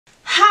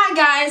Hi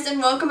guys, and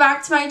welcome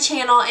back to my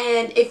channel,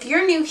 and if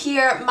you're new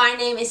here, my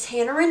name is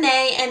Hannah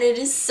Renee and it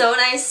is so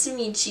nice to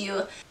meet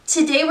you.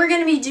 Today we're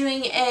going to be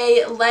doing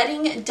a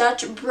letting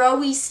Dutch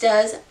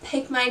Broistas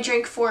pick my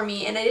drink for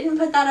me, and I didn't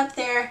put that up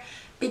there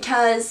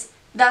because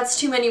that's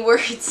too many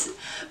words.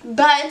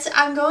 But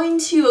I'm going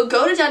to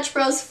go to Dutch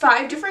Bros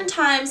 5 different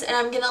times and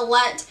I'm going to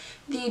let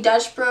the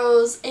Dutch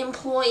Bros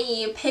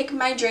employee pick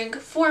my drink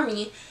for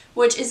me,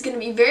 which is going to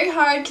be very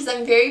hard because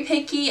I'm very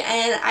picky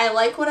and I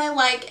like what I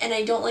like and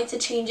I don't like to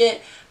change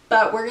it.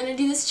 But we're going to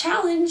do this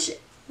challenge.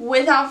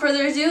 Without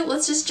further ado,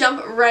 let's just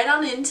jump right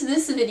on into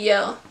this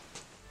video.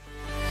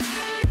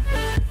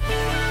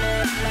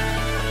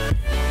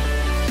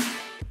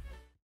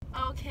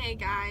 Okay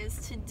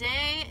guys,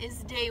 today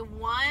is day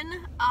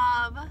 1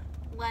 of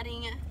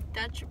letting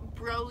Dutch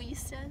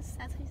Broistas,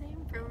 that's how you say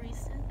it?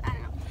 Broistas? I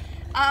don't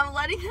know.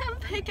 Letting them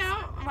pick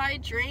out my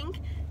drink.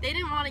 They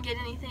didn't want to get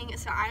anything,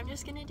 so I'm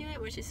just going to do it,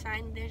 which is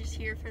fine. They're just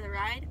here for the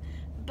ride.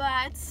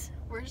 But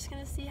we're just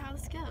going to see how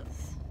this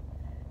goes.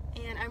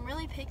 And I'm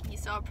really picky,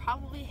 so I'll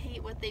probably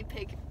hate what they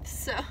pick.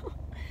 So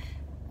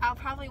I'll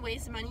probably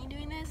waste money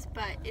doing this,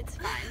 but it's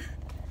fine.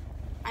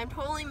 I'm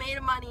totally made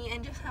of money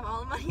and just have all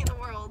the money in the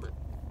world.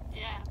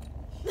 Yeah.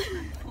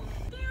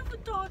 They have a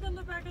dog on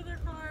the back of their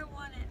car. I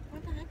want it.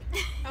 What the heck?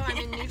 Oh, I'm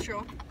in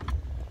neutral.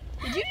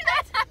 Did you do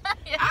that?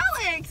 Yes.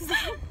 Alex!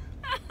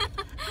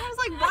 I was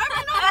like, why am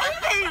I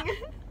not moving?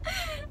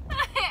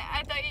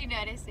 I thought you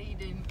noticed that you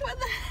didn't. What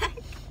the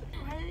heck?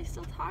 Why are they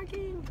still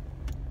talking?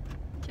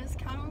 Just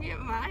come get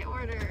my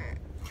order.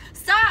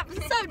 Stop!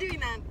 Stop doing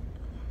that.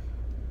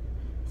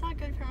 It's not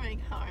good for my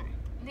car.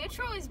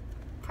 Neutral is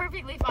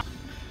perfectly fine.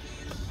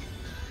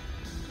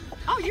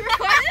 Oh, you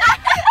recorded it?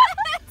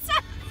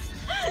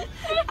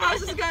 I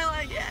was just going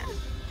like, yeah.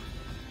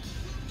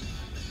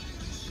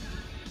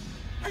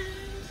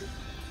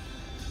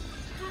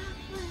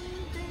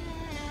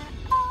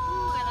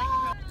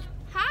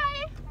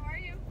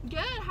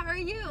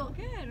 You?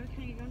 Good. What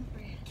can I get going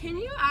for you? Can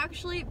you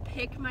actually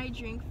pick my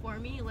drink for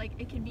me? Like,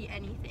 it could be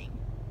anything.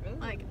 Really?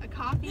 Like a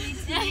coffee,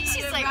 tea,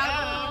 She's a like,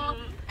 rebel,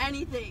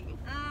 anything.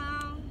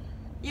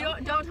 You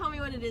don't tell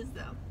me what it is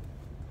though.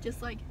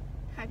 Just like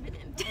type it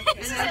in. Okay.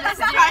 And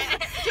then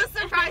just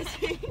surprise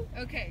me.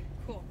 Okay,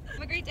 cool.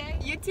 Have a great day.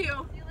 You too.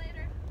 See you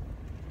later.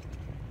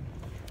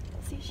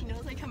 See, she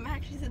knows I come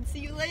back. She said,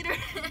 see you later.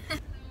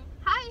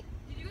 Hi.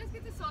 Did you guys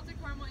get the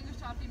salted caramel English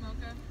toffee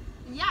mocha?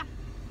 Yeah.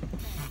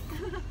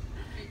 Okay.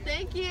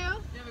 Thank you. You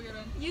have a good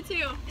one. You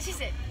too. She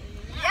said,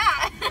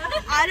 yeah.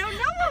 I don't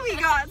know what we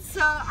got,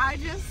 so I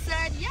just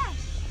said yeah.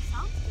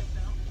 Sounds good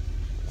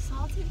though.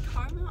 Salted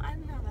caramel? I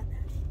don't know about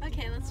that.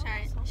 Okay, let's try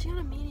it. She got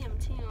a medium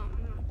too.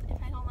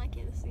 If I don't like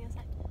it, this is gonna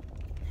say.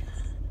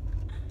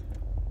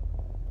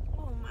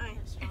 Oh my.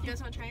 You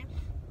guys want to try it?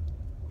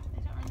 I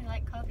don't really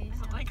like coffee. I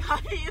So. don't like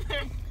coffee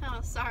either.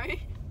 Oh,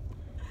 sorry.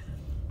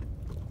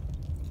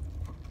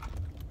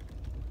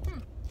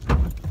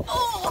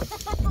 Oh!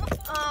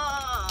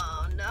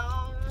 Oh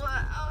no.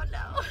 Oh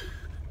no.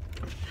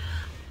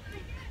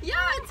 Yeah,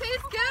 it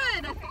tastes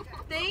good.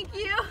 Thank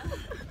you.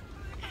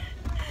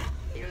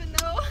 Even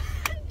though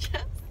it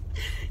just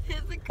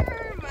hit the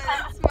curb.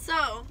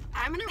 So,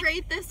 I'm gonna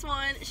rate this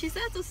one. She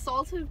said it's a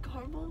salted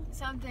caramel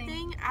Something.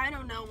 thing. I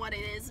don't know what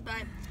it is,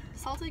 but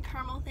salted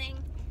caramel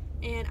thing.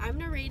 And I'm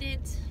gonna rate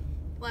it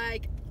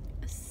like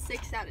a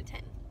 6 out of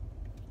 10.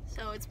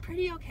 So it's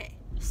pretty okay.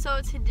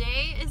 So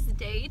today is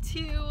day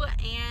 2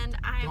 and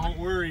Don't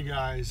worry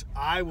guys,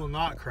 I will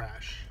not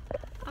crash.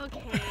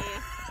 Okay.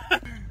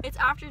 It's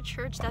after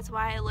church, that's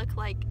why I look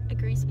like a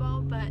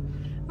greaseball, but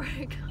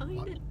we're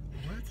going to...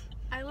 What?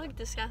 I look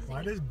disgusting.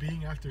 Why does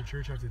being after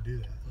church have to do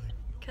that? Like,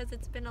 because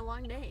it's been a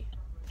long day.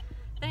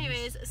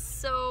 Anyways,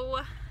 so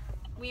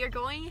we are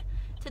going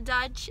to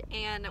Dutch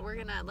and we're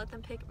gonna let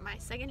them pick my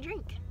second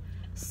drink.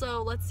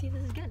 So let's see if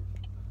this is good.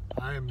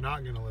 I am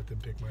not going to let them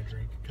pick my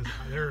drink because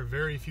there are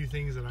very few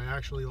things that I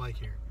actually like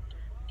here.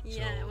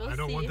 Yeah, so we'll I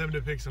don't see. want them to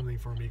pick something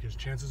for me because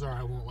chances are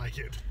I won't like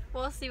it.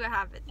 We'll see what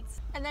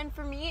happens. And then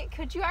for me,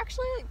 could you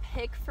actually like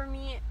pick for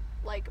me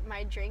like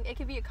my drink? It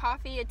could be a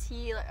coffee, a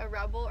tea, a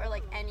rebel, or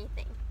like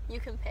anything. You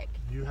can pick.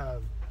 You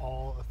have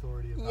all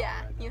authority about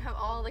Yeah, right now. you have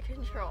all the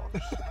control.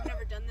 I've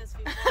never done this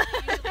before.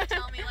 You usually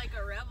tell me like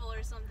a rebel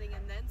or something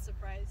and then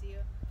surprise you.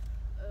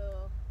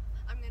 Oh,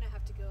 I'm gonna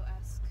have to go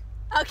ask.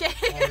 Okay.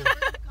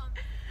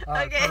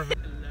 Okay.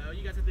 Perfect. Hello,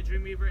 you guys have the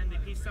Dreamweaver and the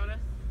peach soda?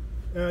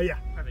 Yeah.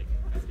 Perfect.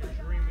 Let's get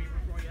Dreamweaver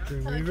for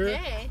you. Dreamweaver.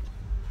 Okay.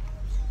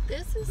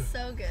 This is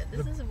so good.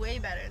 This is way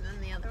better than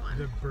the other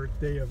The one.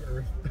 birthday of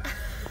Earth.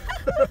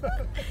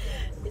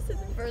 This is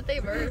birthday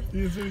birth.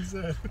 That's what he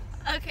said.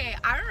 Okay,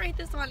 I would rate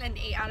this one an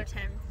 8 out of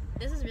 10.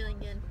 This is really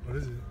good. What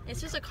is it? It's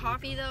just a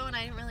coffee though, and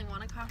I didn't really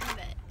want a coffee,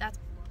 but that's,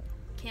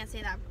 can't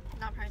say that,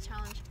 not part of the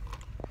challenge.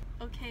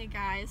 Okay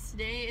guys,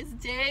 today is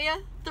day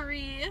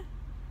 3.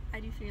 I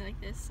do feel like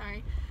this,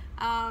 sorry.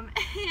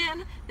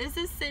 And this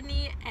is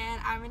Sydney,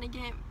 and I'm gonna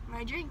get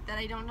my drink that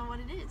I don't know what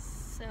it is,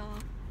 so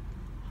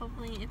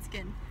hopefully it's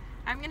good.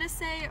 I'm gonna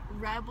say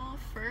Rebel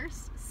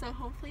first, so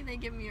hopefully they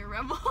give me a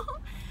Rebel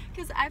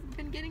Because I've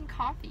been getting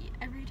coffee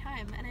every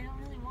time, and I don't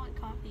really want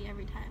coffee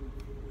every time.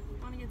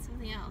 I want to get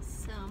something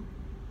else, so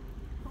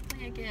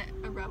hopefully I get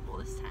a Rebel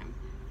this time.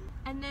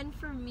 And then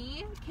for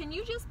me, can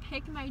you just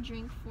pick my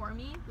drink for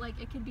me? Like,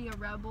 it could be a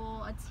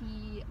Rebel, a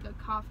tea, a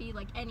coffee,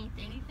 like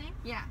anything. Anything?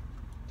 Yeah.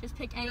 Just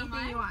pick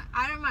anything you want.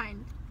 I don't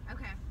mind.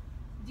 Okay.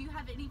 Do you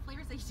have any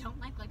flavors that you don't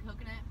like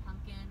coconut,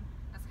 pumpkin?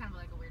 That's kind of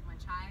like a weird one.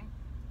 Chai?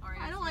 Or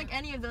I don't like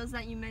any of those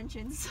that you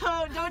mentioned,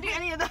 so don't do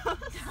any of those.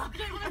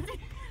 Okay,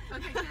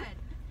 okay, good.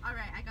 All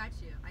right, I got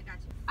you.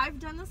 I've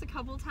done this a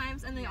couple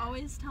times, and they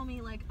always tell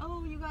me like,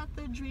 "Oh, you got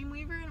the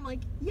Dreamweaver," and I'm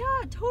like, "Yeah,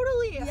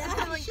 totally." Yeah,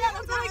 I'm like, "Yeah,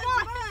 that's what I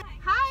got."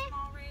 Hi.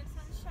 Small ray of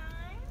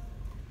sunshine.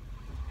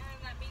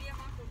 And that medium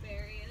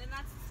huckleberry. And then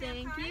that's the stamp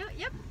Thank card. you.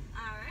 Yep.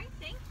 All right,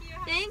 thank you.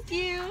 Thank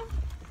you.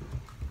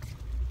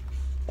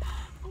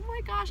 Oh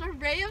my gosh, a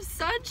ray of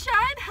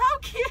sunshine! How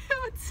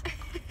cute!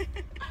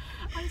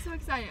 I'm so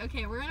excited.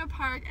 Okay, we're gonna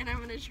park, and I'm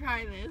gonna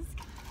try this.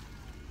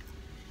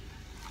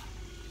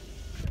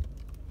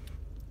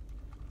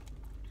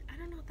 I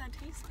don't know what that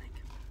tastes like.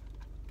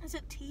 Is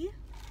it tea?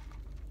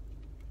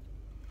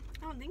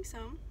 I don't think so.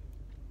 Do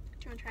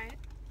you want to try it?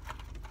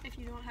 If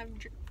you don't have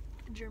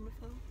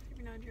germaphobe. If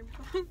you're not a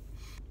germaphobe.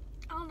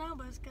 I don't know,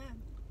 but it's good.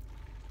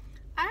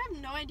 I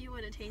have no idea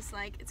what it tastes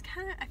like. It's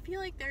kind of, I feel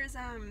like there's,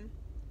 I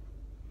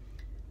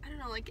don't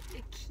know, like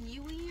a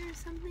kiwi or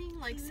something.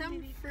 Like some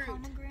Maybe fruit.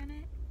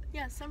 pomegranate.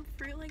 Yeah, some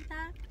fruit like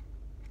that.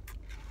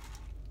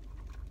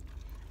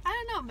 I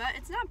don't know, but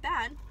it's not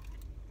bad.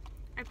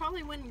 I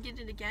probably wouldn't get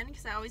it again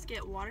because I always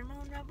get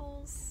watermelon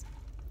Rebels.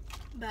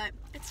 But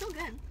it's still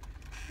good.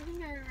 I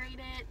think I rate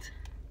it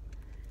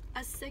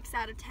a 6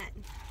 out of 10.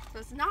 So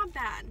it's not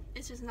bad.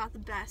 It's just not the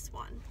best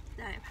one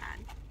that I've had.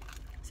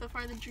 So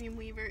far the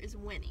Dreamweaver is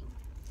winning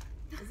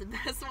as the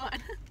best one.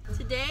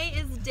 Today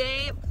is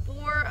day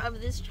 4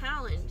 of this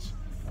challenge.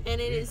 And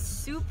it is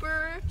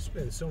super... You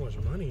spend so much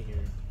money here.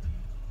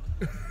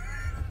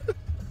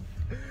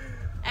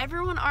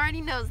 Everyone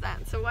already knows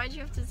that, so why'd you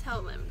have to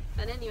tell them?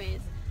 But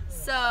anyways,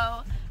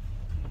 so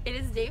it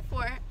is day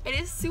 4. It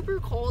is super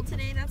cold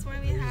today, that's why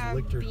we have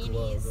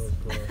beanies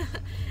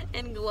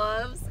and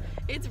gloves.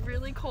 It's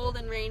really cold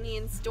and rainy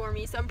and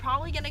stormy, so I'm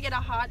probably gonna get a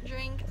hot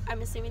drink.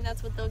 I'm assuming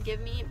that's what they'll give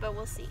me, but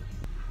we'll see.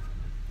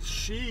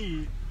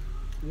 She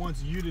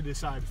wants you to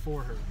decide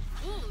for her.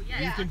 Ooh,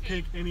 yeah. You can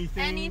pick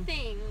anything.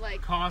 Anything,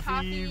 like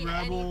Coffee,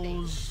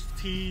 Rebels, anything.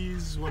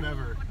 teas,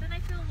 whatever. But then I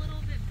feel a little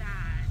bit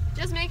bad.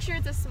 Just make sure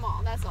it's a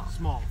small, that's all.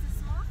 Small. Is it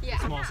small? Yeah.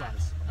 Small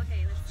size.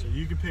 Okay, let's So see.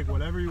 you can pick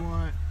whatever you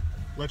want.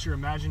 Let your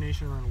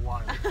imagination run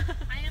wild. I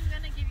am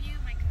gonna give you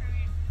my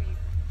current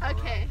favorite.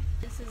 Okay.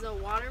 This is a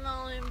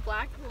watermelon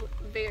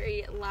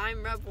blackberry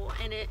lime Rebel,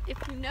 and if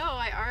you know,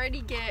 I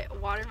already get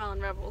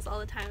watermelon Rebels all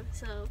the time,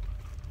 so.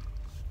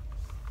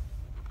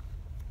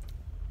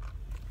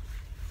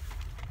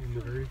 In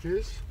the very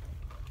case.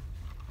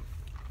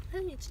 I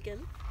think it's good.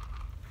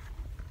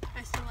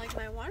 I still like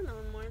my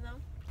watermelon more though.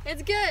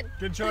 It's good.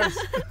 Good choice.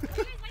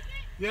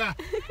 Yeah.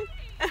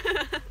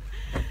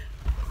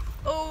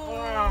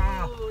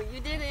 Oh, you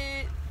did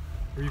it.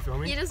 Were you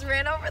filming? You just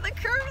ran over the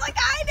curb like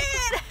I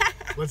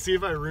did. Let's see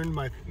if I ruined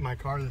my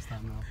car this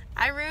time though.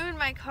 I ruined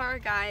my car,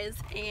 guys,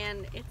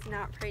 and it's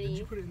not pretty. Did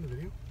you put it in the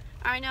video?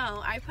 I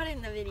know, I put it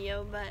in the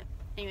video, but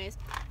anyways.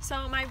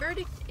 So my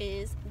verdict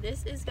is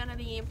this is gonna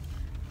be,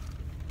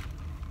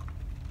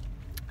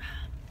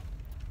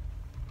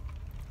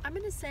 I'm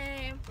gonna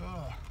say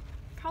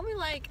probably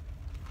like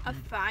a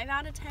 5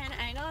 out of 10.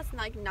 And I know that's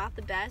like not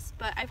the best,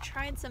 but I've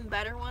tried some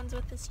better ones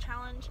with this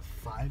challenge.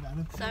 5 out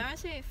of 10? So I'm gonna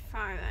say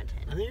 5 out of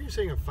 10. I think you're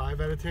saying a 5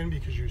 out of 10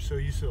 because you're so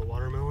used to the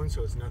watermelon,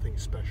 so it's nothing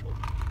special.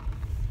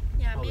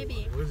 Yeah, Probably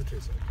maybe. What does it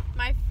taste like?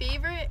 My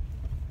favorite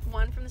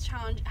one from this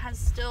challenge has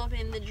still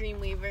been the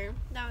Dreamweaver.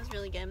 That was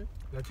really good.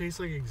 That tastes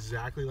like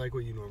exactly like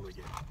what you normally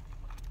get.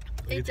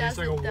 Like It tastes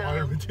like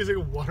doesn't, it tastes like a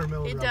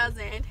watermelon. It Rebel. doesn't.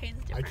 It tastes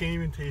I different. can't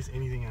even taste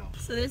anything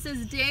else. So this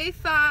is day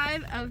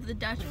 5 of the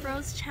Dutch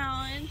Bros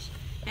challenge,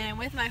 and I'm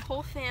with my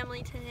whole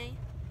family today.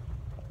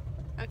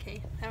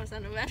 Okay, that was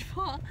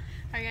uneventful.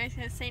 Are you guys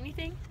gonna say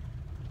anything?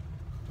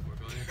 We're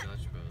going to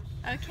Dutch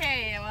Bros.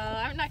 Okay, well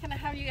I'm not gonna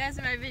have you guys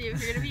in my video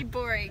if you're gonna be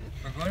boring.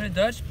 We're going to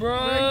Dutch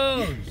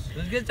Bros!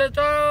 Let's get the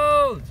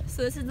toes!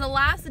 So this is the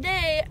last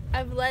day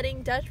of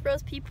letting Dutch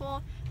Bros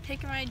people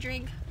pick my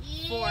drink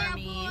for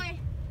me. Boy.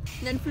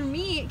 And then for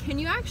me, can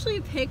you actually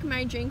pick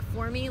my drink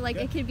for me? Like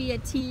Yeah. it could be a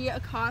tea, a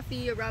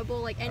coffee, a Rebel,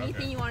 like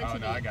anything you want it to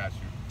be. I got you.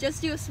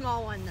 Just do a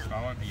small one though.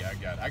 Small one? Yeah, I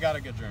got it. I got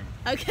a good drink.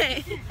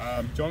 Okay. Do you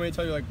want me to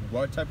tell you like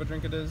what type of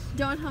drink it is?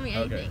 Don't tell me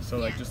anything. Okay, so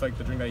like Yeah. just like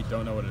the drink that you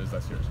don't know what it is,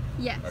 that's yours.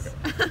 Yes.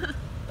 Okay.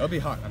 It'll be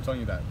hot, I'm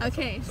telling you that.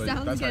 Okay, So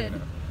sounds that's good. How you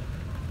know.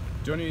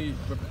 Do you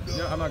want any,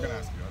 no, I'm not gonna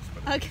ask you.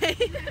 I'll just put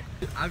it. Okay.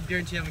 I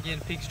guarantee I'm getting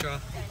pink straw.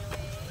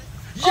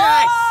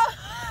 Oh!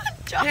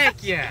 Josh,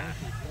 Heck yeah!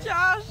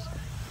 Josh.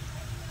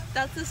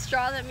 That's the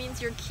straw that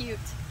means you're cute.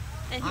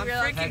 And he I'm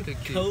really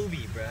freaking Kobe,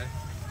 bruh.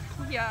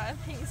 yeah,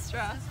 pink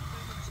straw.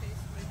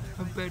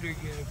 I better get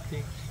a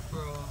pink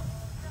straw.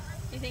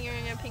 You think you're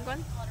gonna get a pink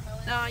one?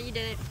 No, you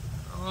didn't.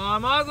 Oh,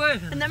 I'm ugly!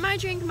 And then my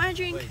drink.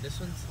 Wait, this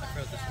one's, I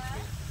forgot this one's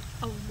me.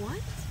 A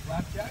what?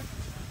 Flapjack?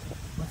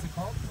 What's it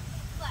called?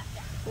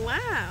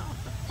 Wow,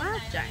 a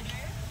flapjack.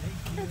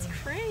 That's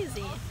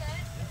crazy.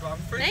 Bro, I'm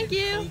freaking Thank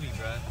you. Kobe,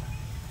 bro.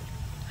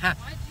 Ha.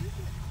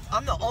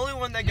 I'm the only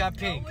one that got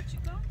pink.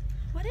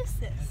 What is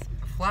this?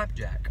 A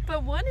flapjack.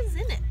 But what is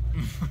in it?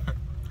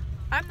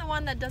 I'm the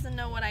one that doesn't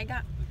know what I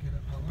got.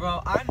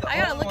 Bro, I'm the I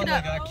gotta only look one it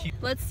that up. got cute.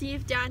 Let's see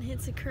if Dad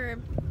hits a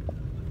curb.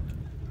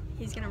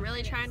 He's gonna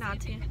really try not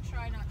to.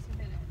 Try not to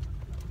hit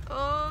it.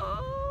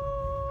 Oh!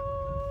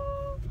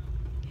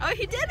 Oh,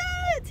 he did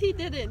it! He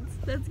didn't.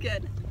 That's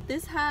good.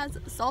 This has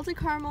salted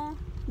caramel,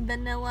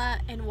 vanilla,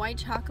 and white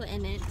chocolate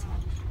in it.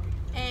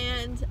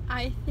 And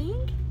I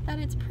think that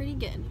it's pretty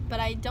good, but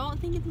I don't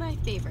think it's my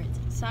favorite.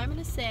 So I'm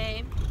gonna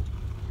say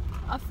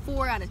a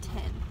 4 out of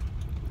 10.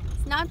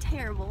 It's not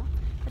terrible.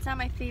 It's not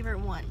my favorite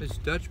one. This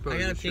Dutch bro, I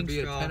got a should pink be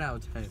straw. a 10 out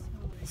of 10.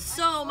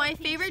 So my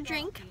favorite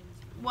drink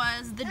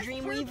was the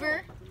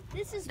Dreamweaver.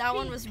 That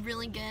one was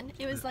really good.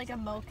 It was like a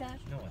mocha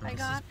I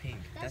got. pink.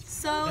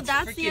 So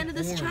that's the end of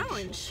this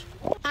challenge.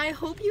 I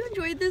hope you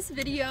enjoyed this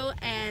video,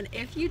 and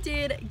if you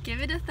did,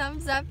 give it a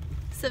thumbs up,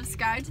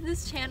 subscribe to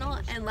this channel,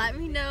 and let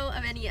me know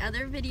of any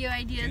other video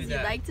ideas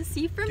you'd like to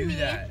see from me.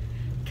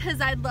 Because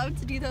I'd love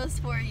to do those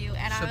for you.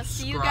 And I will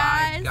see you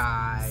guys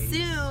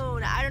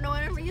soon. I don't know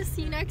when I'm going to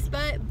see you next,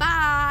 but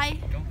bye.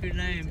 Don't forget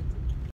your name.